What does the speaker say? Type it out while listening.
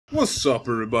What's up,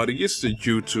 everybody? It's the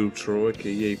YouTube troll,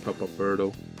 aka Papa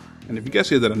Birdo. And if you guys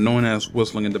hear that annoying ass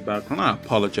whistling in the background, I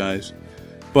apologize.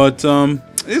 But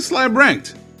it's live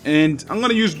ranked, and I'm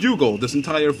gonna use Jugo this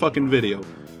entire fucking video.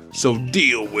 So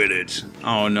deal with it.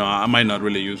 Oh no, I might not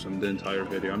really use him the entire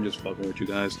video. I'm just fucking with you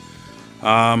guys.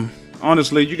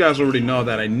 Honestly, you guys already know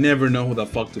that I never know who the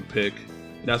fuck to pick.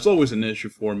 That's always an issue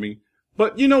for me.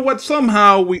 But you know what?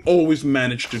 Somehow we always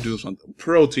manage to do something.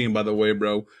 Pro team, by the way,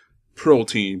 bro. Pro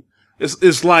team.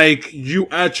 It's like you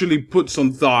actually put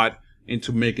some thought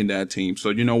into making that team.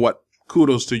 So you know what?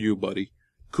 Kudos to you, buddy.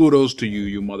 Kudos to you,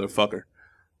 you motherfucker.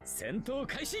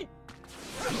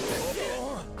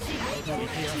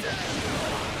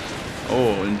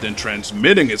 Oh, and then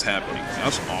transmitting is happening.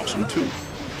 That's awesome too.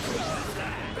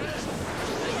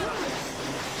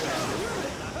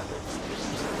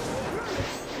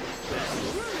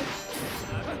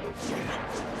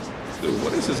 Dude,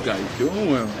 what is this guy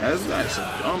doing? This guy's a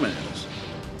dumbass.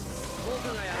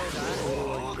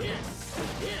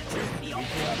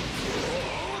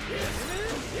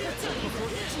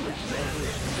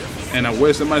 And I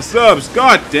wasted my subs.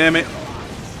 God damn it.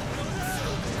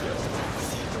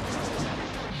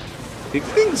 He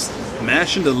thinks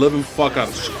mashing the living fuck out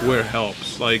of square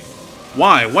helps. Like,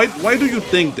 why? Why do you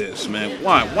think this, man?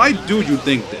 Why do you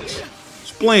think this?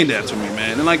 Explain that to me,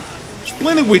 man. And like,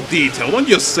 explain it with detail. Don't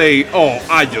just say, oh,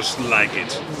 I just like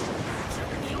it.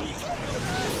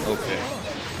 Okay.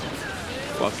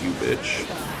 Fuck you, bitch.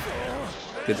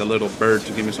 Get the little bird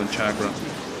to give me some chakra.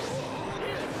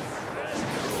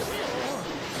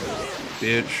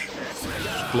 Bitch.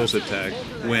 Explosive tag.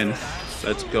 Win.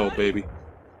 Let's go, baby.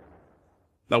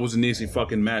 That was an easy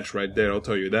fucking match right there, I'll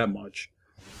tell you that much.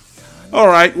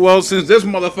 Alright, well, since this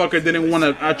motherfucker didn't want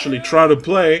to actually try to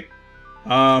play,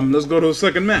 let's go to the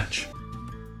second match.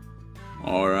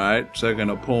 Alright,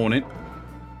 second opponent.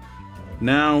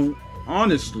 Now,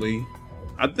 honestly,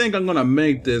 I think I'm gonna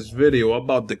make this video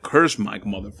about the curse mark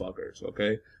motherfuckers,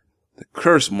 okay? The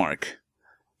curse mark.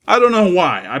 I don't know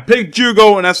why. I picked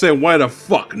Jugo and I said, why the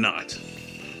fuck not?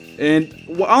 And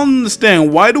I don't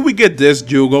understand, why do we get this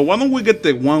Jugo? Why don't we get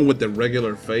the one with the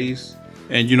regular face?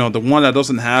 And you know, the one that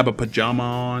doesn't have a pajama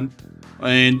on?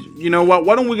 And you know what?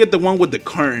 Why don't we get the one with the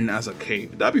curtain as a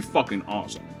cape? That'd be fucking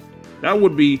awesome. That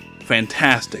would be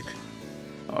fantastic.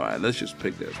 Alright, let's just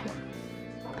pick this one.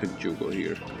 Pick Jugo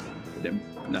here. Then,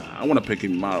 nah, I want to pick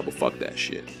Kimimaro, but fuck that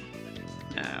shit.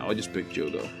 Nah, I'll just pick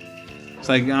Jugo. It's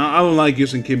like, I don't like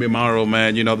using Kimimaro,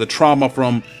 man. You know, the trauma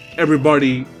from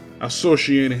everybody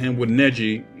associating him with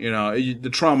Neji, you know, the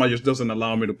trauma just doesn't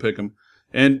allow me to pick him.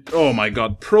 And, oh my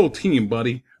god, pro team,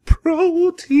 buddy. Pro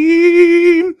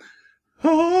team!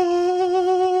 Oh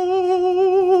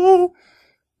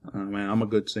man, I'm a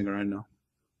good singer, I know.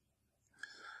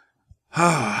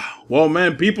 Well,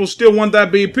 man, people still want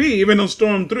that BP, even on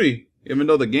Storm 3. Even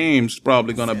though the game's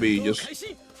probably gonna be just...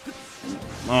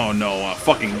 Oh no, a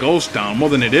fucking ghost town. More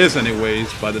than it is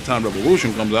anyways, by the time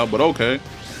Revolution comes out, but okay.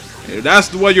 If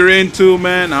that's what you're into,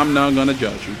 man, I'm not gonna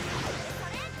judge you.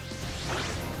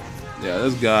 Yeah,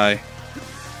 this guy.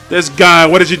 This guy,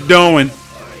 what is he doing?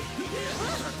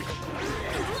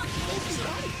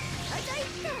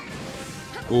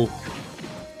 Ooh.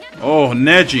 Oh,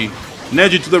 Neji.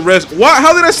 Neji to the rest. What?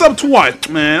 How did I sub twice?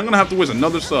 Man, I'm gonna have to waste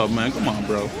another sub, man. Come on,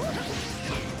 bro.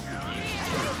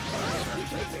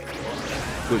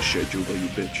 Good shit, Jugo, you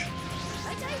bitch.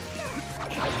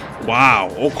 Wow,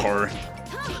 okay.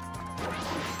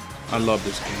 I love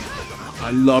this game.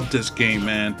 I love this game,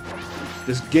 man.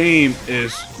 This game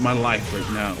is my life right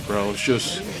now, bro. It's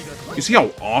just... You see how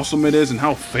awesome it is and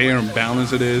how fair and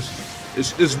balanced it is?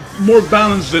 It's more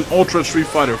balanced than Ultra Street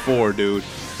Fighter 4, dude.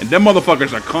 And them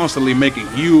motherfuckers are constantly making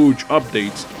huge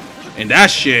updates. And that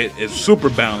shit is super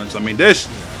balanced. I mean, this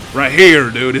right here,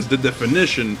 dude, is the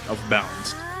definition of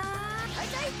balanced.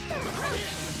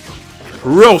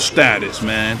 Pro status,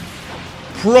 man.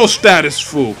 Pro status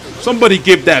fool. Somebody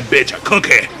give that bitch a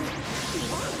cookie.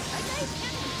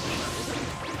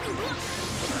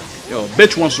 Yo,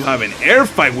 bitch wants to have an air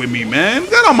fight with me, man.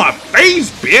 Get on my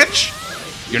face, bitch.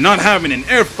 You're not having an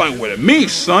air fight with me,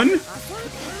 son.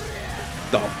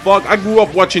 The fuck? I grew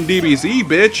up watching DBZ,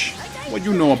 bitch. What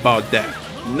you know about that?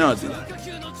 Nothing.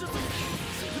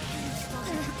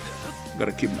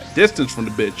 Gotta keep my distance from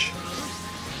the bitch.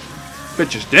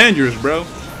 Bitch is dangerous, bro.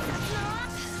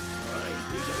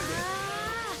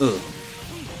 Ugh.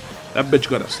 That bitch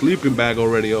got a sleeping bag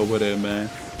already over there, man.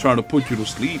 Trying to put you to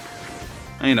sleep.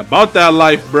 I ain't about that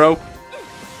life, bro.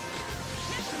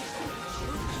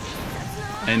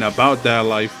 Ain't about that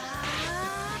life.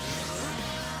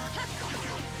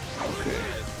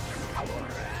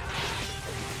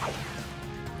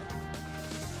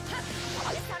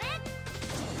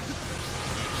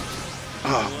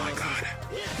 Oh my god.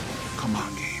 Come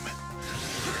on, game.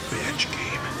 Bitch,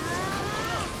 game.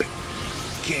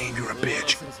 Game, you're a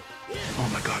bitch. Oh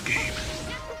my god, game.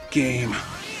 Game.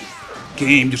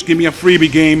 Game, just give me a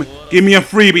freebie, game. Give me a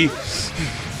freebie.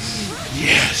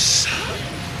 Yes.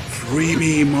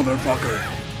 Freebie, motherfucker.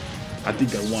 I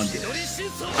think I won this.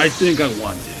 I think I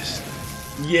won this.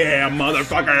 Yeah,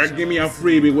 motherfucker. Give me a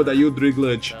freebie with a U3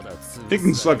 glitch. He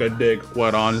can suck a dick,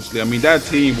 quite honestly. I mean, that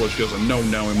team was just a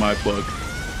no-no in my book.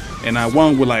 And I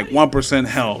won with like 1%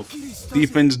 health.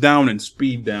 Defense down and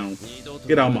speed down.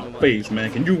 Get out of my face,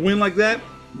 man. Can you win like that?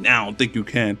 Nah, I don't think you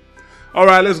can.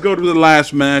 Alright, let's go to the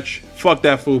last match. Fuck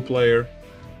that fool player.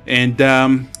 And,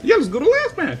 yeah, let's go to the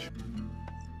last match.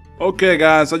 Okay,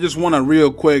 guys, I just want to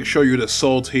real quick show you the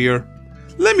salt here.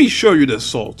 Let me show you the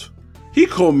salt. He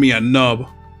called me a nub,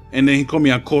 and then he called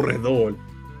me a corredor,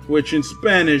 which in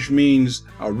Spanish means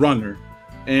a runner.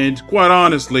 And quite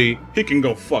honestly, he can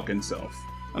go fuck himself.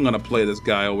 I'm gonna play this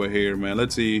guy over here, man.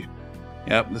 Let's see.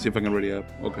 Yep, let's see if I can ready up.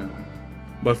 Okay.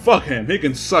 But fuck him, he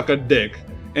can suck a dick.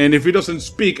 And if he doesn't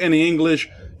speak any English,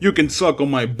 you can suck on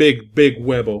my big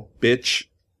huevo, bitch.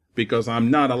 Because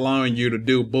I'm not allowing you to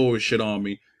do bullshit on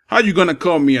me. How you gonna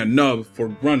call me a nub for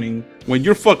running when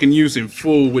you're fucking using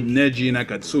full with Neji and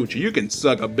Akatsuchi? You can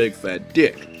suck a big fat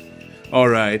dick.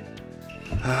 Alright.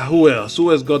 Who else?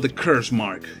 Who else got the curse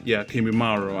mark? Yeah,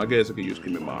 Kimimaro. I guess I can use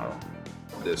Kimimaro.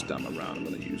 This time around, I'm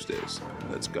gonna use this.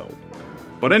 Let's go.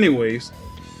 But anyways,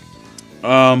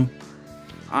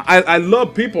 I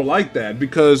love people like that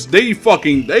because they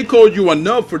call you a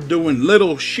nub for doing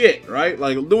little shit, right?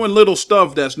 Like doing little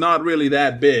stuff that's not really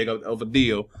that big of a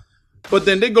deal. But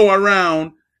then they go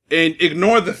around and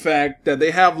ignore the fact that they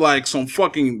have like some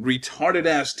fucking retarded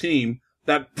ass team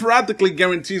that practically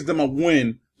guarantees them a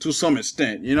win to some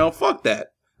extent. You know, fuck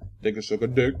that. They can suck a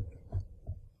dick.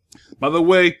 By the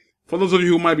way, for those of you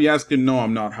who might be asking, no,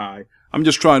 I'm not high. I'm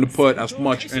just trying to put as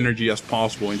much energy as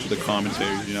possible into the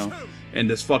commentaries, you know? And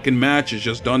this fucking match is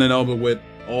just done and over with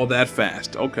all that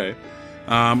fast. Okay.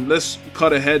 Let's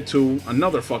cut ahead to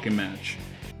another fucking match.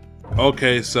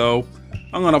 Okay, so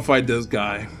I'm gonna fight this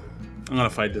guy.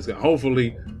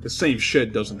 Hopefully, the same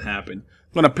shit doesn't happen.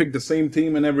 I'm gonna pick the same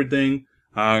team and everything.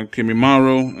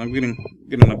 Kimimaro. I'm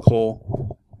getting a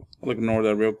call. I'll ignore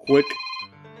that real quick.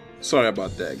 Sorry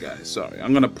about that, guys. Sorry.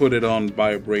 I'm gonna put it on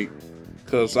vibrate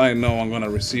because I know I'm gonna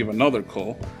receive another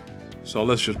call. So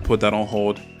let's just put that on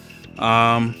hold.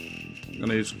 I'm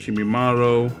gonna use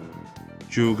Kimimaro,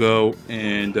 Jugo,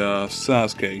 and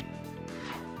Sasuke.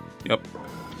 Yep,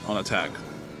 on attack.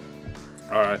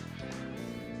 Alright.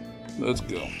 Let's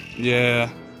go. Yeah.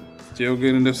 Still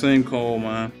getting the same call,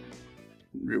 man.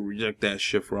 Reject that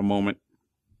shit for a moment.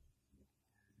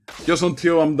 Just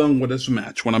until I'm done with this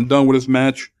match. When I'm done with this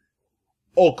match,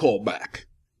 I'll call back.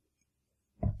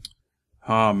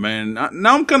 Oh, man.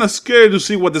 Now I'm kind of scared to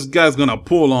see what this guy's gonna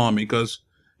pull on me. Because,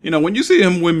 you know, when you see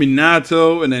him with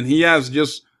Minato, and then he has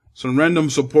just some random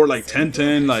support like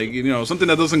Tenten, like, you know, something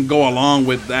that doesn't go along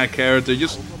with that character,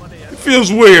 just, it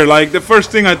feels weird. Like, the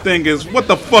first thing I think is, what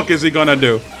the fuck is he gonna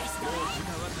do?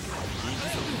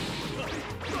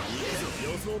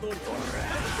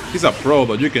 He's a pro,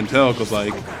 though, you can tell, because,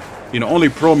 like, you know, only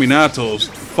pro Minatos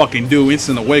fucking do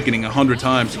instant awakening 100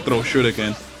 times to throw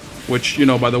shuriken. Which, you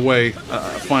know, by the way,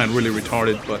 I find really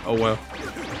retarded, but oh well.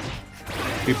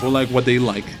 People like what they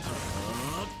like.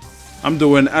 I'm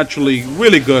doing actually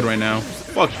really good right now.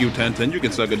 Fuck you, Tenten, you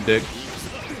can suck a dick.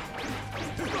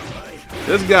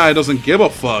 This guy doesn't give a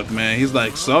fuck, man. He's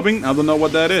like, subbing? I don't know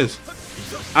what that is.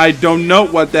 I don't know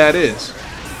what that is.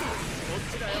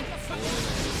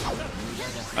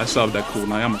 I subbed that cool.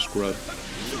 Now I'm a scrub.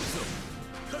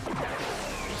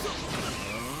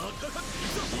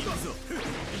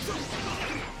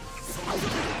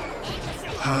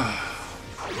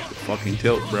 Fucking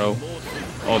tilt, bro.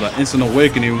 Oh, the instant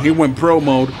awakening. He went pro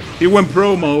mode. He went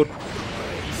pro mode.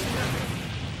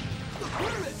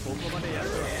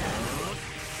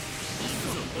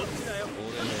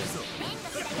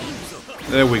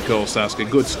 There we go, Sasuke.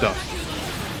 Good stuff.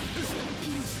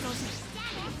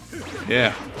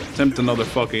 Yeah. Attempt another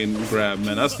fucking grab,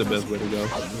 man. That's the best way to go.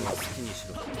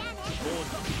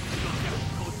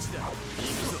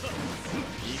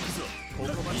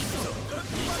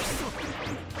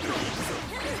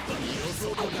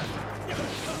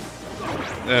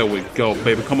 There we go,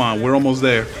 baby. Come on, we're almost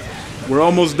there. We're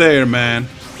almost there, man.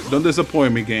 Don't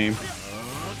disappoint me, game.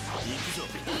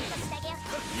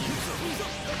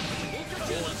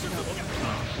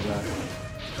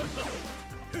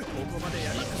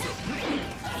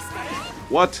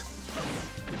 What?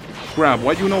 Grab,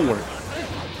 why you no work?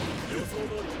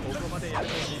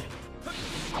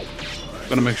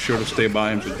 Gonna make sure to stay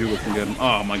by him so Jugo can get him.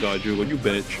 Oh my god, Jugo, you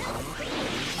bitch.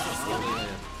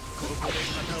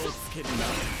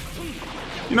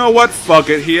 You know what? Fuck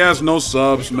it. He has no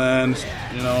subs, man.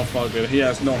 You know, fuck it. He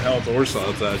has no health or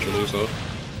subs, actually, so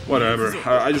whatever.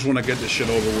 I just want to get this shit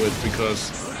over with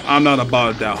because I'm not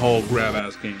about that whole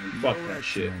grab-ass game. Fuck that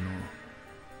shit.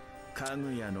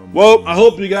 Well, I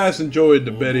hope you guys enjoyed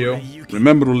the video.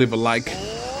 Remember to leave a like,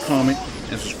 comment,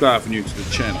 and subscribe if you're new to the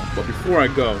channel. But before I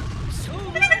go,